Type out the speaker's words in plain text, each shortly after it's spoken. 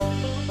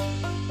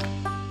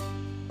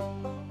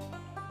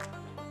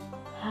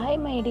Hi,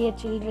 my dear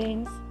children.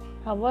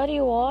 How are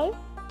you all?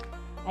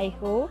 I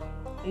hope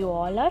you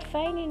all are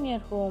fine in your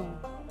home.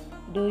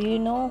 Do you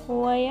know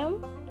who I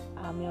am?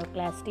 I'm your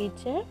class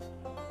teacher.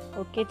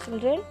 Okay,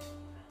 children,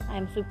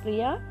 I'm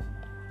Supriya.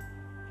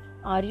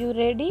 Are you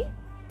ready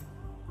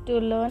to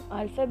learn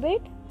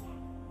alphabet?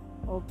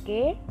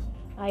 Okay,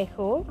 I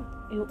hope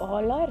you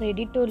all are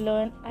ready to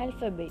learn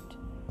alphabet.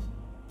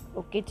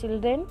 Okay,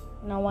 children,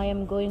 now I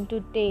am going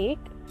to take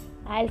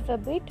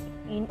alphabet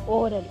in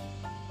oral.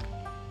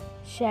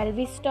 Shall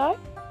we start?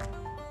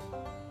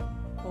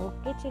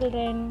 Okay,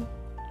 children.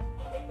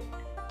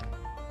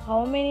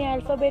 How many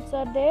alphabets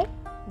are there?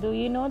 Do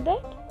you know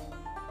that?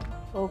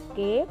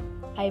 Okay,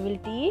 I will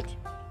teach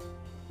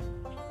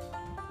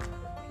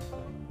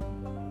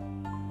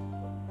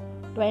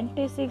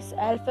 26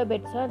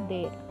 alphabets are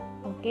there.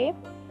 Okay,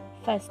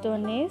 first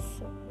one is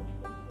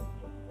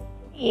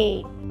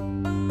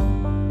A.